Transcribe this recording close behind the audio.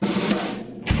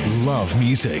Love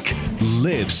music,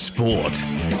 live sport.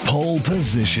 Pole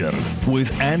Position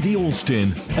with Andy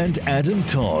Alston and Adam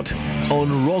Todd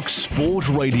on Rock Sport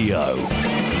Radio.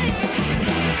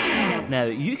 Now,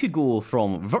 you could go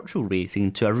from virtual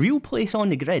racing to a real place on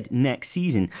the grid next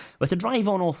season with a drive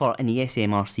on offer in the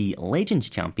SMRC Legends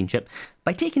Championship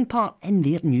by taking part in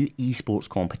their new eSports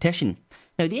competition.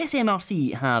 Now, the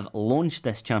SMRC have launched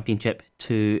this championship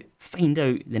to find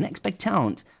out the next big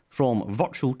talent from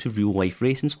virtual to real life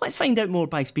racing. So let's find out more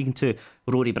by speaking to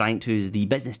Rory Bryant, who's the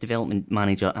Business Development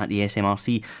Manager at the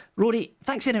SMRC. Rory,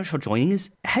 thanks very much for joining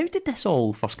us. How did this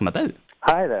all first come about?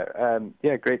 Hi there.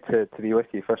 Great to be with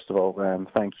you, first of all.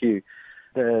 Thank you.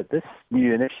 This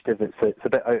new initiative, it's a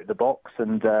bit out of the box,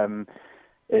 and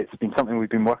it's been something we've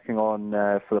been working on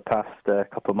for the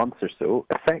past couple of months or so.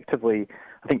 Effectively,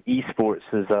 I think eSports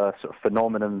is a sort of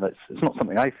phenomenon it's not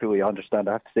something I fully understand,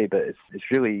 I have to say, but it's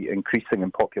really increasing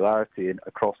in popularity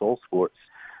across all sports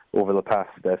over the past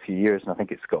few years, and I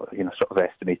think it's got, sort of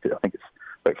estimated, I think it's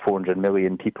about 400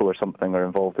 million people or something are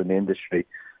involved in the industry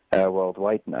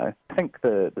worldwide now. I think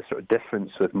the sort of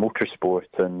difference with motorsport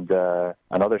and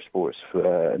other sports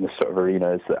in this sort of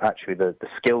arena is that actually the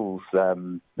skills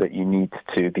that you need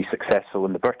to be successful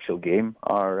in the virtual game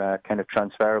are kind of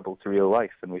transferable to real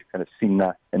life, and we've kind of seen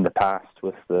that in the past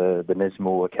with the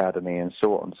Nismo Academy and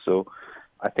so on. So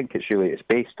I think it's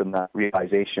based on that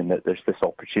realization that there's this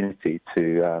opportunity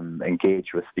to engage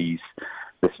with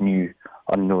this new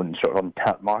unknown sort of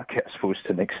untapped market, I suppose,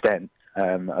 to an extent.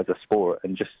 As a sport,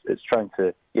 and just it's trying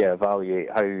to evaluate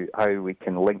how we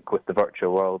can link with the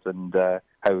virtual world, and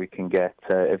how we can get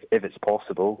if it's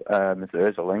possible, if there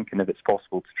is a link, and if it's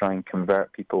possible to try and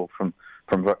convert people from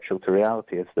virtual to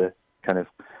reality, as the kind of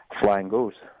slang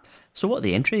goes. So what are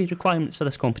the entry requirements for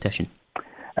this competition?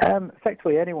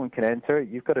 Effectively anyone can enter.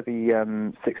 You've got to be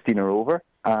 16 or over,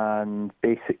 and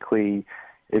basically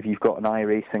if you've got an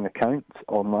iRacing account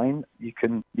online, you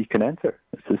can enter.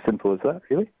 It's as simple as that,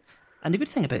 really. And the good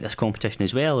thing about this competition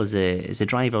as well is the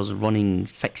drivers running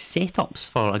fixed setups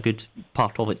for a good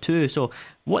part of it too. So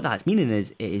what that's meaning is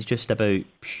it is just about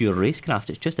pure racecraft.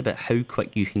 It's just about how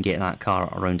quick you can get that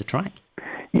car around the track.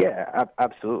 Yeah,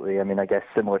 absolutely. I mean, I guess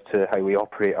similar to how we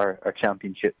operate our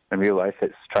championship in real life,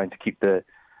 it's trying to keep the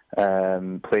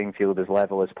playing field as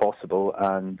level as possible.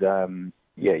 And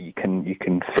you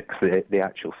can fix the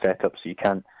actual setup, so you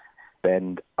can't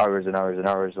spend hours and hours and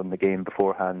hours on the game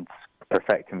beforehand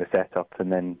perfecting the setup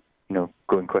and then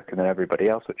going quicker than everybody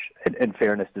else, which in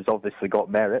fairness has obviously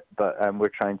got merit, but we're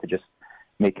trying to just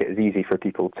make it as easy for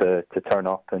people to turn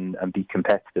up and be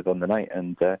competitive on the night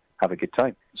and have a good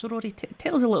time. So Rory,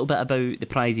 tell us a little bit about the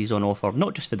prizes on offer,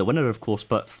 not just for the winner of course,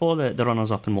 but for the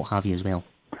runners-up and what have you as well.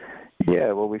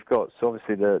 Yeah, well, we've got, so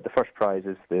obviously the first prize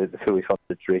is the fully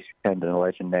funded race weekend in a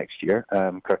Legend next year,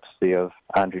 courtesy of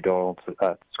Andrew Donald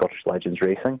at Scottish Legends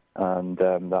Racing, and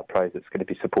that prize is going to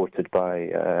be supported by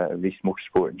Reece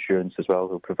Motorsport Insurance as well,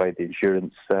 who'll provide the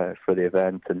insurance for the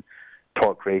event, and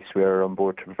Torque Racewear are on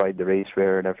board to provide the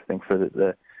racewear and everything for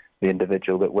the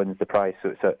individual that wins the prize.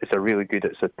 So it's a really good,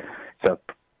 it's a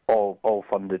all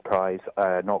funded prize.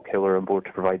 Knock Hill are on board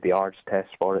to provide the ARDS test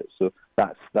for it, so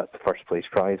that's the first place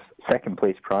prize. Second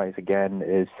place prize again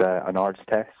is an ARDS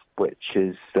test, which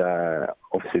is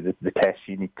obviously the test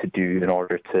you need to do in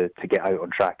order to get out on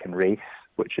track and race,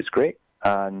 which is great.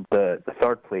 And the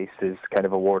third place is kind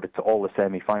of awarded to all the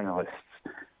semi-finalists,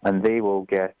 and they will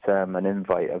get an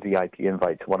invite, a VIP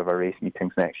invite to one of our race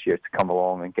meetings next year to come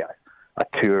along and get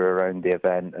a tour around the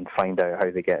event and find out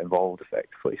how they get involved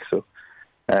effectively. So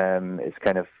it's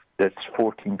kind of, there's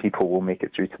 14 people will make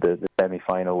it through to the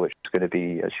semi-final, which is going to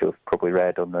be, as you've probably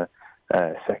read, on the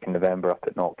 2nd November up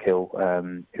at Knock Hill,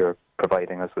 who are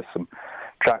providing us with some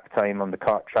track time on the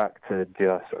kart track to do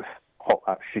a sort of hot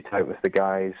lap shootout with the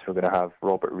guys. We're going to have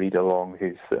Robert Reid along,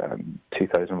 who's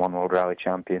 2001 World Rally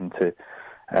Champion, to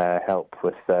help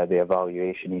with the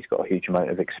evaluation. He's got a huge amount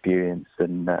of experience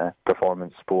in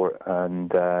performance sport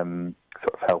and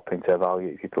sort of helping to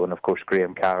evaluate people. And of course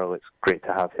Graham Carroll, it's great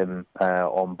to have him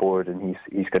on board, and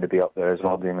he's going to be up there as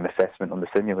well doing an assessment on the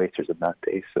simulators on that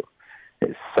day. So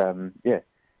it's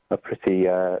a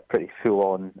pretty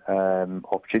full-on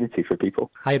opportunity for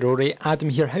people. Hi Rory, Adam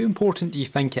here. How important do you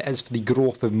think it is for the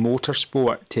growth of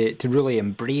motorsport to really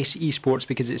embrace esports,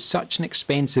 because it's such an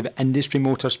expensive industry,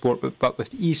 motorsport, but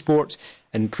with esports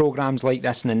and programmes like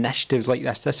this and initiatives like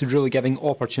this is really giving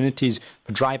opportunities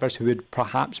for drivers who would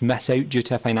perhaps miss out due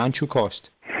to a financial cost?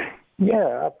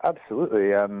 Yeah,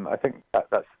 absolutely. I think that's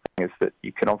the thing, is that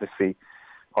you can obviously,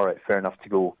 all right, fair enough to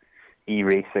go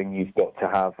e-racing, you've got to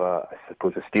have, I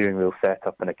suppose, a steering wheel set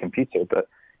up and a computer, but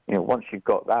once you've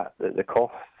got that, the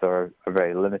costs are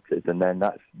very limited, and then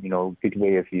that's, a good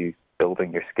way of you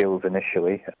building your skills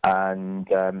initially. And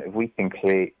if we can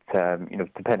create,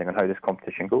 depending on how this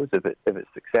competition goes, if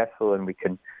it's successful and we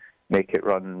can make it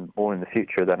run more in the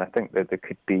future, then I think that there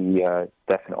could be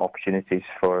definite opportunities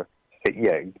for,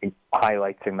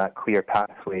 highlighting that clear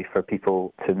pathway for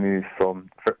people to move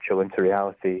from virtual into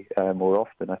reality more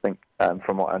often. I think,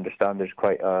 from what I understand, there's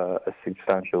quite a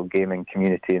substantial gaming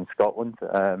community in Scotland,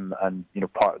 and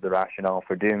part of the rationale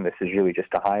for doing this is really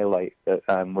just to highlight that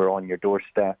we're on your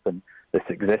doorstep and this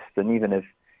exists. And even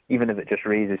if it just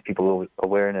raises people's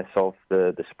awareness of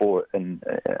the sport, and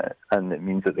it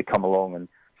means that they come along and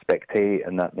spectate,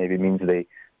 and that maybe means they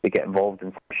get involved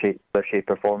in some shape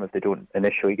or form if they don't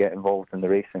initially get involved in the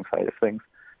racing side of things.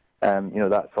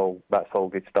 That's all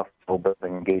good stuff. It's all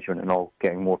building engagement and all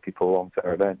getting more people along to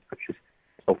our events, which is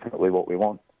ultimately what we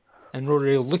want. And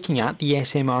Rory, looking at the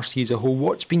SMRC as a whole,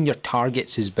 what's been your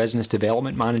targets as business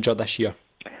development manager this year?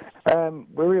 We're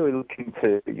really looking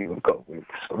to, we've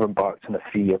sort of embarked on a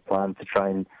 3-year plan to try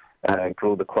and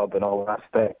grow the club in all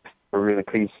aspects. We're really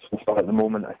pleased at the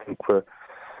moment. I think we're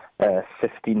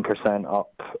 15%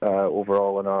 up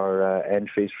overall in our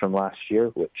entries from last year,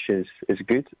 which is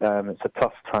good. It's a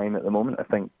tough time at the moment, I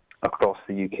think, across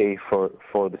the UK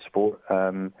for the sport.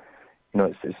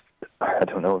 It's I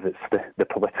don't know if it's the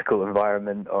political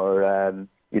environment or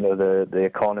the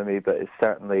economy, but it's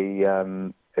certainly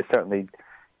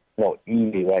not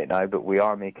easy right now. But we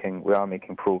are making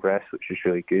progress, which is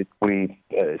really good. We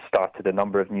started a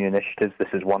number of new initiatives. This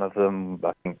is one of them.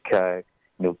 I think.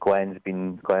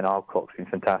 Glenn Alcock's been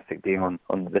fantastic being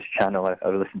on this channel. I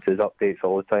listen to his updates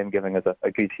all the time, giving us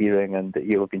a good hearing, and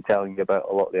he'll have been telling you about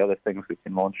a lot of the other things we've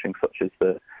been launching, such as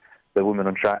the Women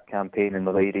on Track campaign and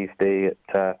the Ladies' Day at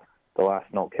the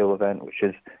last Not Kill event, which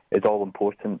is all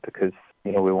important because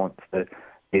we want to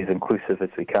be as inclusive as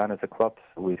we can as a club.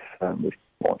 So we've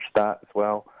launched that as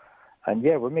well, and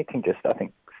we're making just, I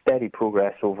think, steady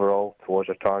progress overall towards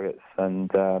our targets,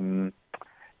 and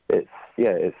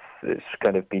it's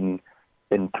kind of been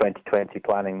in 2020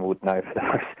 planning mode now for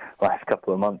the last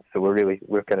couple of months. So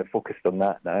we're kind of focused on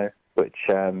that now, which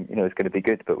is going to be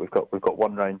good. But we've got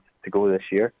one round to go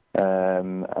this year,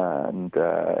 and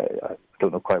I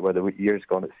don't know quite where the year's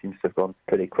gone. It seems to have gone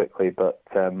pretty quickly, but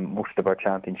most of our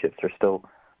championships are still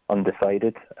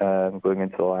undecided going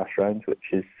into the last round,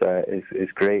 which is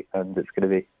great, and it's going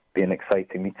to be an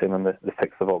exciting meeting on the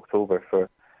 6th of October for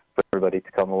everybody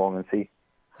to come along and see.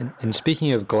 And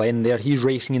speaking of Glenn there, he's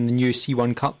racing in the new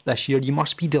C1 Cup this year. You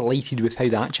must be delighted with how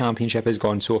that championship has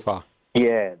gone so far.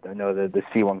 Yeah, I know the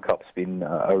C1 Cup's been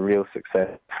a real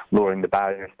success, lowering the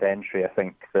barriers to entry. I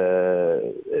think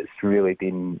it's really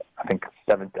been, I think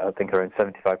around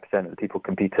 75% of the people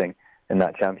competing in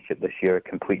that championship this year are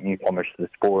complete newcomers to the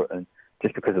sport, and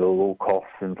just because of the low costs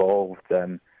involved,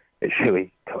 it's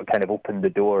really kind of opened the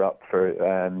door up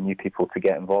for new people to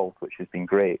get involved, which has been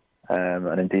great.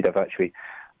 And indeed, I've actually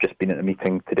just been at a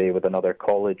meeting today with another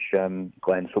college.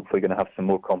 Glenn's hopefully going to have some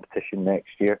more competition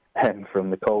next year from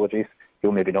the colleges.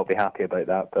 He'll maybe not be happy about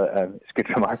that, but it's good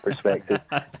from our perspective.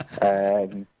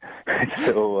 The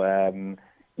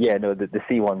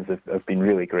C1s have been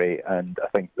really great, and I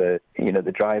think the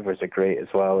drivers are great as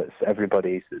well. It's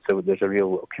everybody's, so there's a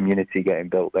real community getting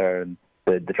built there, and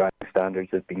the driving standards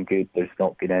have been good. There's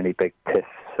not been any big tiffs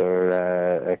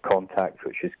or contacts,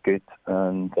 which is good,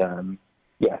 and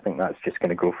I think that's just going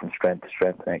to go from strength to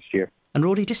strength next year. And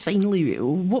Rory, just finally,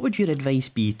 what would your advice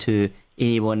be to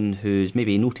anyone who's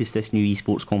maybe noticed this new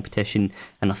eSports competition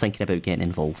and are thinking about getting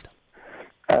involved?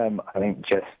 I think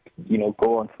just,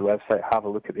 go onto the website, have a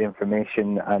look at the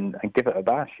information and give it a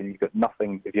bash. You've got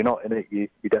nothing. If you're not in it, you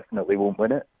definitely won't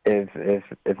win it.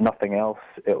 If nothing else,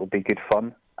 it will be good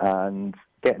fun, and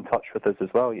get in touch with us as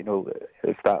well.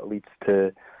 If that leads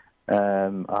to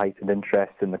a heightened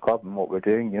interest in the club and what we're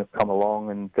doing, come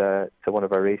along and to one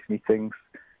of our race meetings,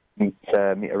 meet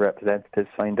our representatives,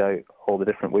 find out all the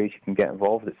different ways you can get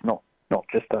involved. It's not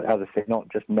just, as I say, not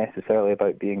just necessarily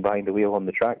about being behind the wheel on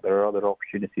the track. There are other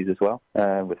opportunities as well,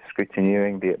 with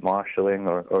scrutineering, be it marshalling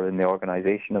or in the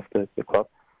organisation of the club.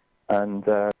 And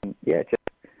just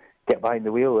get behind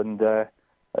the wheel and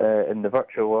in the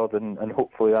virtual world, and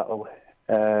hopefully that will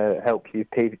help you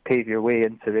pave your way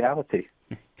into reality.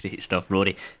 Great stuff,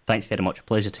 Rory. Thanks very much. A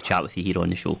pleasure to chat with you here on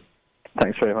the show.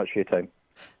 Thanks very much for your time.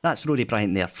 That's Rory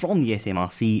Bryant there from the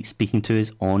SMRC speaking to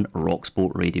us on Rock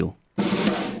Sport Radio.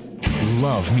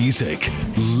 Love music,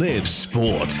 live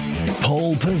sport.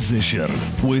 Pole Position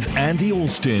with Andy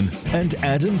Alston and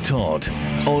Adam Todd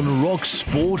on Rock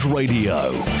Sport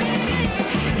Radio.